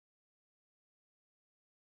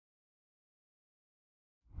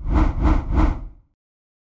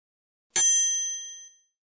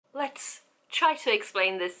let's try to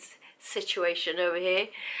explain this situation over here.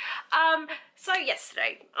 So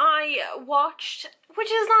yesterday I watched,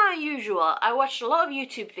 which is not unusual, I watched a lot of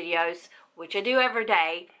YouTube videos, which I do every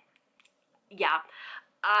day. Yeah.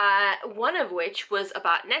 One of which was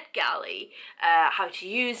about NetGalley, how to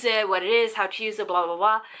use it, what it is, how to use it, blah blah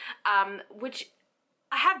blah, which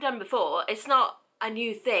I have done before. It's not a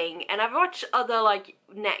new thing, and I've watched other like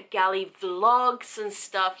NetGalley vlogs and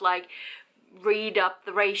stuff, like read up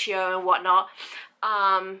the ratio and whatnot.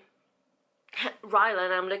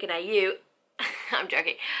 Rylan, I'm looking at you. I'm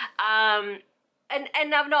joking. And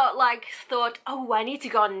I've not like thought, oh, I need to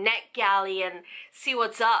go on NetGalley and see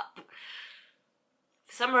what's up.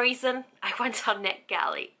 For some reason, I went on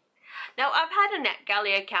NetGalley. Now, I've had a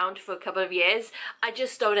NetGalley account for a couple of years. I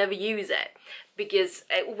just don't ever use it because,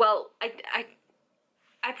 well,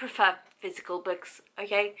 I prefer physical books,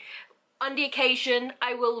 okay? On the occasion,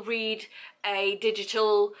 I will read a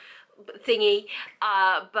digital thingy,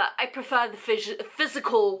 but I prefer the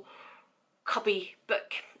physical copy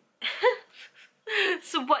book.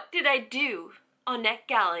 So what did I do on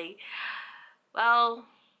NetGalley? Well,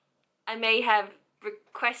 I may have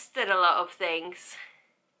requested a lot of things.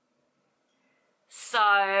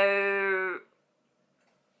 So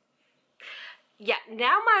yeah,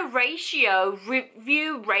 now my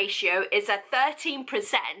review ratio is at 13%.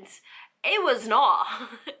 It was not.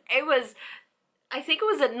 It was, I think it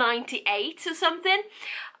was at 98 or something.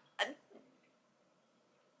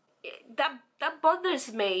 That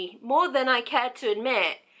bothers me more than I care to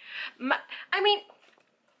admit. I mean,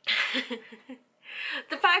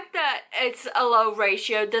 the fact that it's a low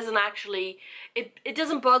ratio doesn't actually, it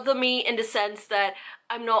doesn't bother me in the sense that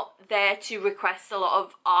I'm not there to request a lot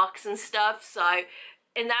of arcs and stuff, so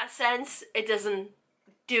in that sense it doesn't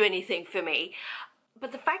do anything for me.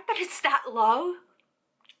 But the fact that it's that low,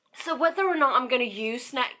 so whether or not I'm going to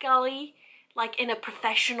use NetGalley like in a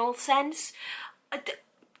professional sense,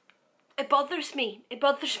 it bothers me. It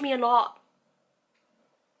bothers me a lot.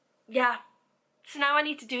 Yeah. So now I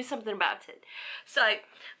need to do something about it. So,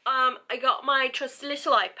 I got my trusty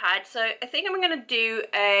little iPad. So I think I'm going to do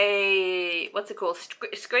a, what's it called,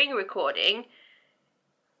 screen recording.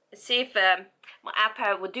 Let's see if my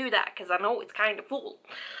iPad will do that, because I know it's kind of full.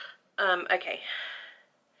 Okay.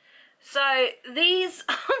 So these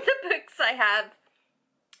are the books I have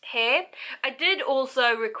here. I did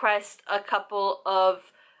also request a couple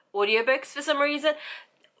of audiobooks for some reason.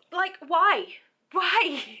 Like, why?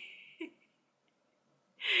 Why?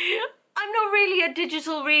 I'm not really a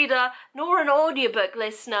digital reader nor an audiobook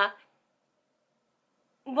listener.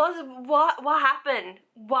 What happened?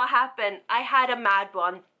 What happened? I had a mad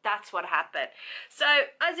one. That's what happened. So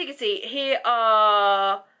as you can see, here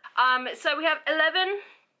are so we have 11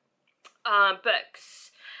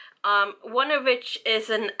 books. One of which is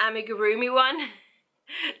an amigurumi one.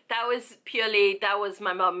 That was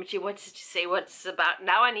my mum. She wanted to see what it's about.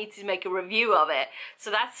 Now I need to make a review of it.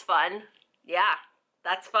 So that's fun. Yeah.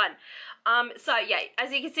 That's fun. So yeah,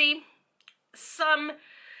 as you can see, some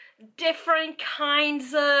different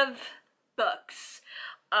kinds of books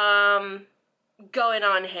going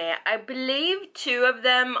on here. I believe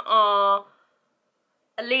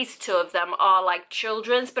at least two of them are like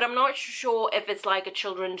children's, but I'm not sure if it's like a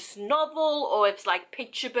children's novel or if it's like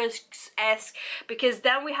picture books-esque, because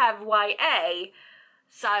then we have YA,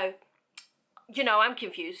 so, you know, I'm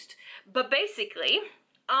confused. But basically,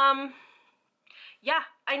 yeah,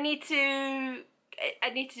 I need to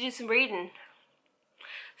do some reading.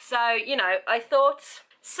 So, you know, I thought,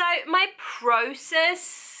 so my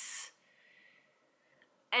process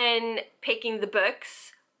in picking the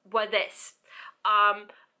books were this.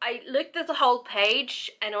 I looked at the whole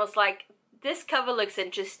page and I was like, this cover looks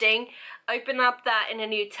interesting. Open up that in a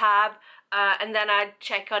new tab, and then I'd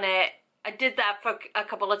check on it. I did that for a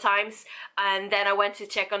couple of times, and then I went to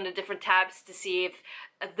check on the different tabs to see if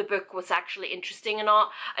the book was actually interesting or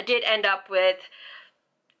not. I did end up with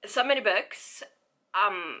so many books.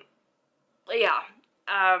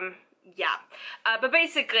 But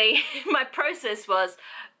basically my process was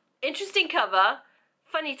interesting cover,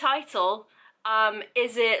 funny title.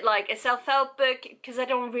 Is it like a self-help book? Because I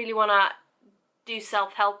don't really want to do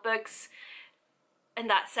self-help books in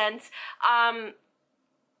that sense.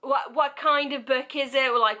 What kind of book is it,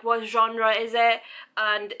 or like what genre is it,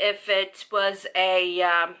 and if it was a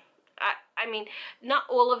I mean, not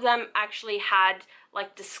all of them actually had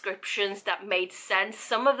like descriptions that made sense.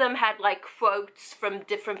 Some of them had like quotes from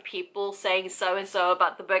different people saying so and so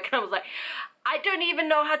about the book, and I was like, I don't even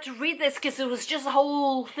know how to read this because it was just a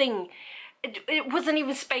whole thing. It wasn't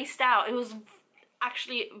even spaced out. It was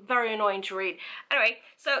actually very annoying to read. Anyway,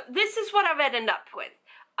 so this is what I've ended up with.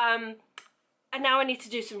 And now I need to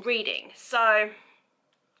do some reading. So,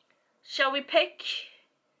 shall we pick?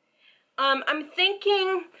 I'm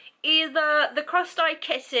thinking either the Cross-Eyed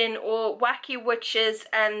Kitten or Wacky Witches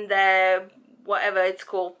and their, whatever it's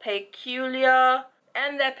called, peculiar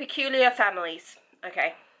families.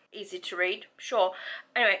 Okay, easy to read, sure.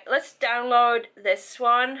 Anyway, let's download this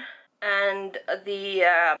one and the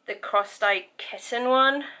Cross-Eyed Kitten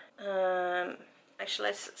one. Actually,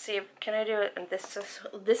 let's see if, can I do it in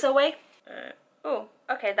this away? Oh,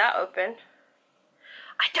 okay, that opened.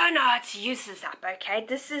 I don't know how to use this app, okay?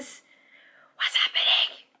 This is... What's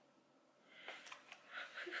happening?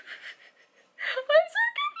 I'm so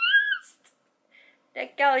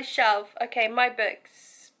confused. NetGalley shelf. Okay, my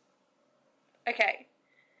books. Okay.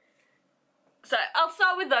 So I'll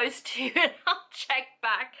start with those two and I'll check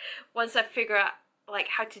back once I figure out like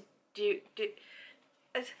how to do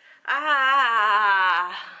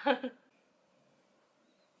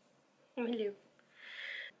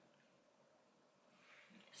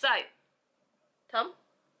So, Tom?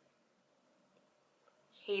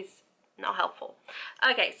 He's not helpful.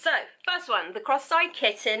 Okay, so first one, The Cross-Eyed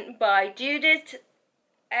Kitten by Judith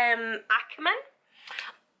Ackerman.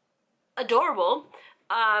 Adorable.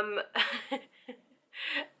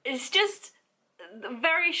 It's just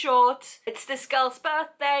very short. It's this girl's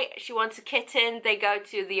birthday. She wants a kitten. They go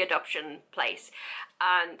to the adoption place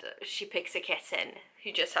and she picks a kitten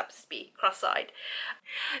who just happens to be cross-eyed.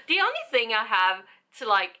 The only thing I have to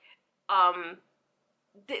like,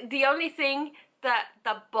 the only thing that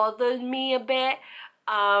bothered me a bit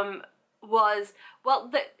was, well,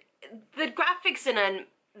 the graphics in it,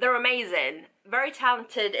 they're amazing, very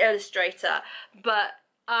talented illustrator, but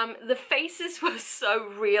the faces were so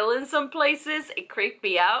real in some places, it creeped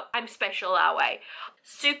me out. I'm special that way.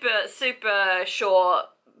 Super short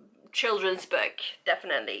children's book,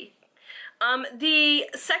 definitely. The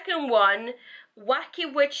second one,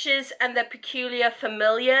 Wacky Witches and Their Peculiar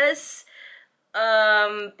Familiars,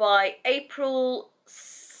 by April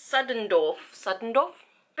Suddendorf.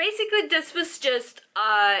 Basically, this was just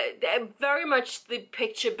very much the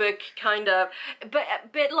picture book kind of, but a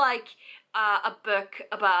bit like a book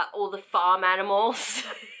about all the farm animals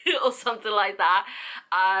or something like that.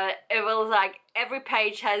 It was like every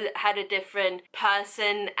page had a different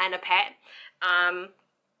person and a pet.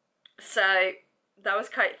 So that was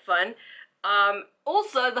quite fun.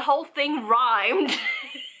 Also, the whole thing rhymed.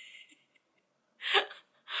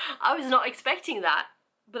 I was not expecting that,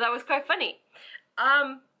 but that was quite funny.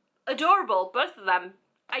 Adorable, both of them.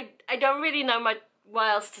 I don't really know what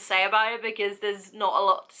else to say about it because there's not a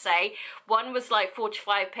lot to say. One was like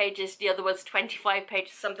 45 pages, the other was 25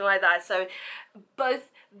 pages, something like that. So both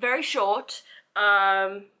very short.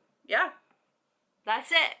 Yeah,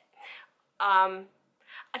 that's it. I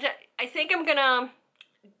think I'm gonna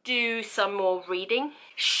do some more reading.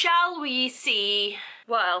 Shall we see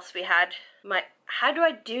what else we had? How do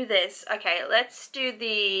I do this? Okay, let's do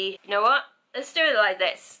the, you know what? Let's do it like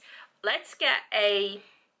this. Let's get a,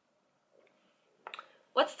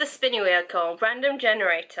 what's the spinning wheel called? Random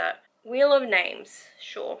generator. Wheel of names.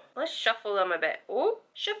 Sure. Let's shuffle them a bit. Ooh.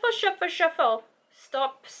 Shuffle.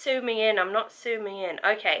 Stop zooming in. I'm not zooming in.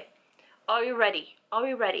 Okay. Are you ready? Are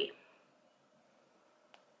we ready?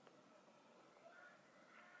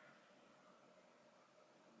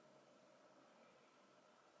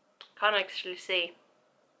 Can't actually see.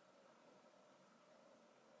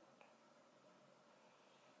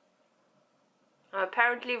 I'm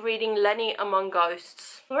apparently reading Lenny Among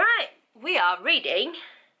Ghosts. Right, we are reading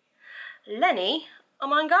Lenny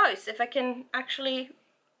Among Ghosts. If I can actually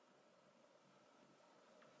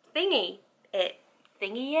thingy it.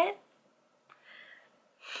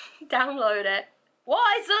 Download it.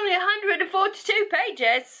 Why? It's only 142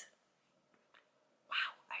 pages.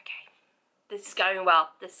 Wow, okay. This is going well.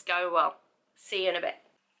 See you in a bit.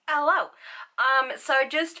 Hello. So I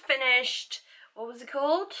just finished, what was it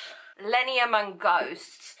called? Lenny Among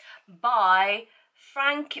Ghosts by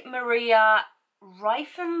Frank Maria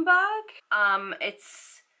Reifenberg.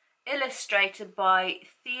 It's illustrated by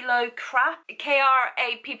Thilo Krapp,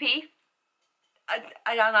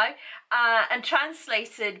 I don't know, and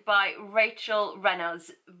translated by Rachel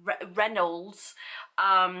Reynolds.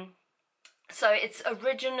 So it's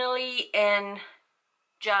originally in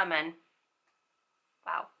German.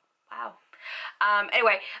 Wow.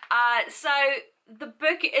 Anyway, so the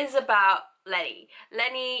book is about Lenny.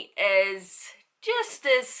 Lenny is just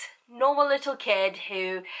this normal little kid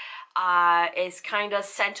who is kind of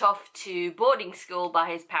sent off to boarding school by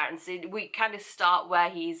his parents. We kind of start where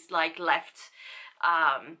he's like left.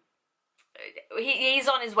 He's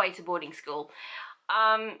on his way to boarding school.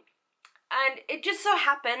 And it just so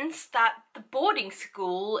happens that the boarding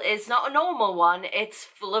school is not a normal one, it's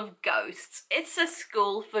full of ghosts. It's a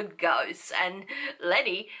school for ghosts, and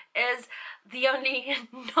Lenny is the only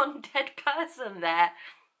non-dead person there.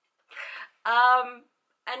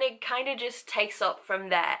 And it kind of just takes off from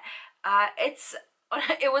there.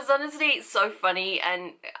 It was honestly so funny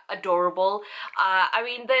and adorable. I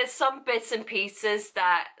mean, there's some bits and pieces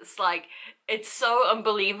that it's like, it's so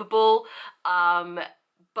unbelievable,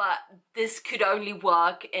 but this could only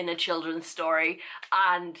work in a children's story.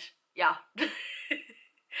 And yeah.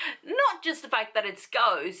 Not just the fact that it's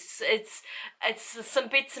ghosts, it's some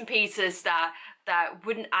bits and pieces that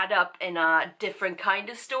wouldn't add up in a different kind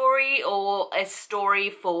of story, or a story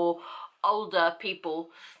for older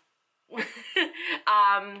people. But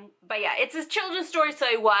yeah, it's a children's story, so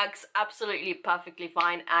it works absolutely perfectly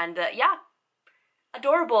fine. And yeah,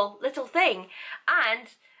 adorable little thing. And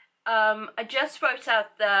I just wrote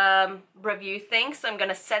out the review thing, so I'm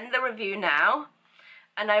gonna send the review now.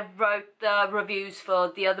 And I wrote the reviews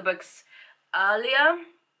for the other books earlier,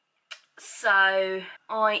 so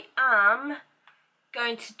I am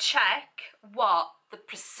going to check what the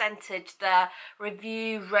percentage, the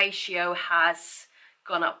review ratio has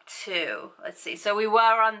gone up to. Let's see, so we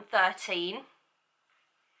were on 13.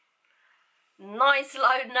 Nice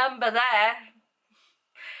low number there.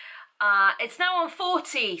 It's now on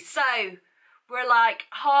 40, so we're like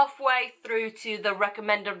halfway through to the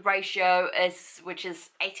recommended ratio, which is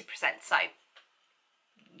 80%, so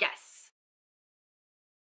yes.